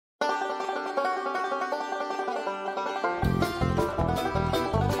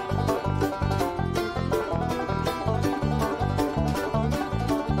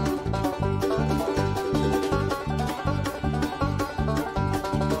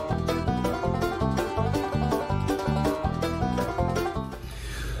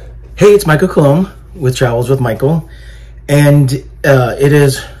Hey, it's Michael Cologne with Travels with Michael, and it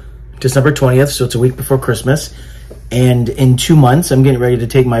is December 20th, so it's a week before Christmas, and in 2 months, I'm getting ready to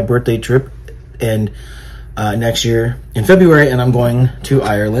take my birthday trip, and next year in February, and I'm going to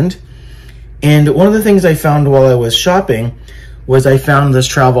Ireland. And one of the things I found while I was shopping was I found this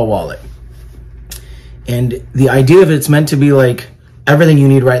travel wallet, and the idea of it's meant to be like everything you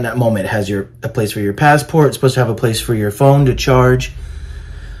need right in that moment. It has a place for your passport, it's supposed to have a place for your phone to charge,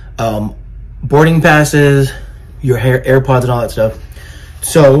 boarding passes, your AirPods and all that stuff.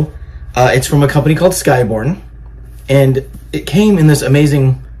 So it's from a company called Skyborne, and it came in this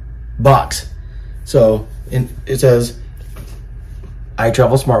amazing box. So it says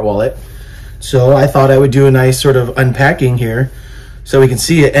iTravel Smart Wallet. So I thought I would do a nice sort of unpacking here so we can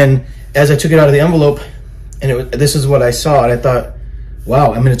see it. And as I took it out of the envelope, and this is what I saw, and I thought,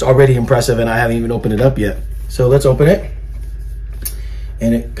 wow, I mean, it's already impressive, and I haven't even opened it up yet. So let's open it.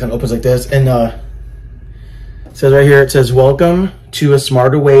 And it kind of opens like this, and it says right here, it says, welcome to a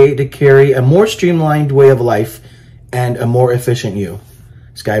smarter way to carry a more streamlined way of life and a more efficient you,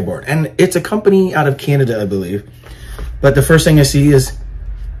 Skyborne. And it's a company out of Canada, I believe. But the first thing I see is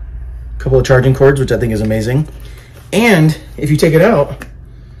a couple of charging cords, which I think is amazing. And if you take it out,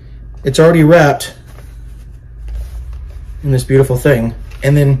 it's already wrapped in this beautiful thing.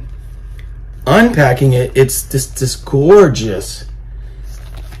 And then unpacking it, it's this gorgeous,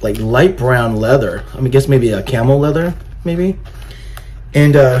 like light brown leather. I guess maybe a camel leather, maybe.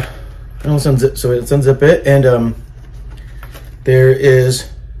 And I don't unzip, so it's unzip it, and there is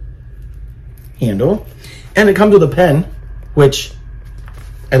handle, and it comes with a pen, which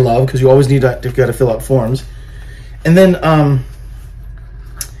I love because you always need to, you've got to fill out forms. And then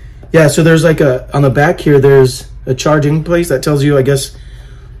yeah, so there's like on the back here, there's a charging place that tells you, I guess,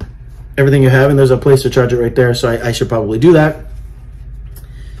 everything you have, and there's a place to charge it right there. So I should probably do that.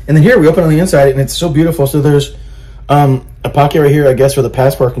 And then here we open on the inside, and it's so beautiful. So there's a pocket right here, I guess, where the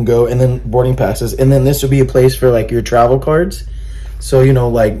passport can go, and then boarding passes. And then this would be a place for like your travel cards. So, you know,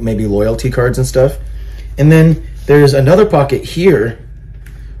 like maybe loyalty cards and stuff. And then there's another pocket here,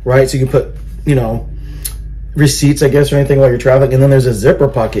 right? So you can put, you know, receipts, I guess, or anything while you're traveling. And then there's a zipper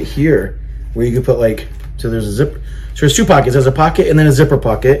pocket here where you can put like, so there's a zip. So there's two pockets. There's a pocket and then a zipper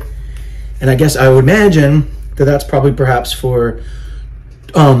pocket. And I guess I would imagine that that's probably perhaps for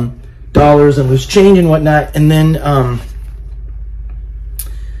dollars and loose change and whatnot. And then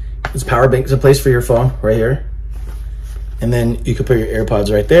this power bank is a place for your phone right here. And then you could put your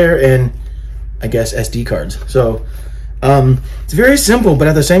AirPods right there, and I guess SD cards. So it's very simple, but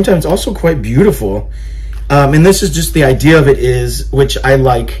at the same time, it's also quite beautiful. And this is just the idea of it is, which I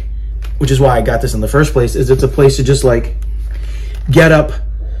like, which is why I got this in the first place, is it's a place to just like get up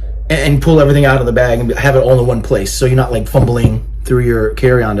and pull everything out of the bag and have it all in one place. So you're not like fumbling through your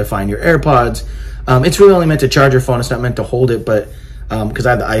carry-on to find your AirPods. It's really only meant to charge your phone. It's not meant to hold it, but because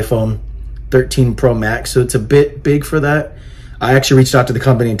I have the iPhone 13 Pro Max, so it's a bit big for that. I actually reached out to the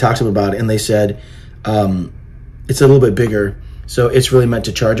company and talked to them about it, and they said it's a little bit bigger, so it's really meant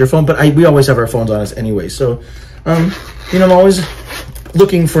to charge your phone. But we always have our phones on us anyway. So you know, I'm always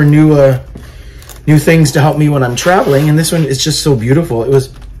looking for new things to help me when I'm traveling, and this one is just so beautiful. It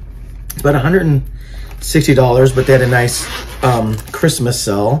was about $160, but they had a nice Christmas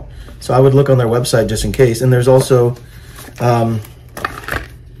sale, so I would look on their website just in case. And there's also a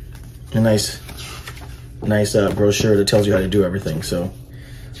nice brochure that tells you how to do everything. So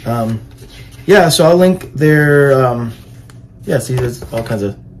yeah, so I'll link their yeah, see, there's all kinds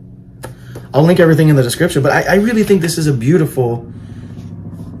of, I'll link everything in the description. But I really think this is a beautiful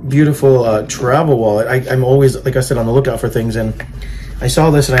travel wallet. I'm always, like I said, on the lookout for things, and I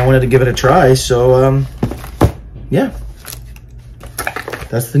saw this and I wanted to give it a try. So yeah,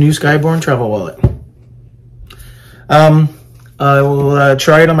 that's the new Skyborne travel wallet. I will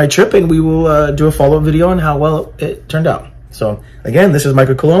try it on my trip, and we will do a follow-up video on how well it turned out. So again, this is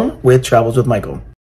Michael Cologne with Travels with Michael.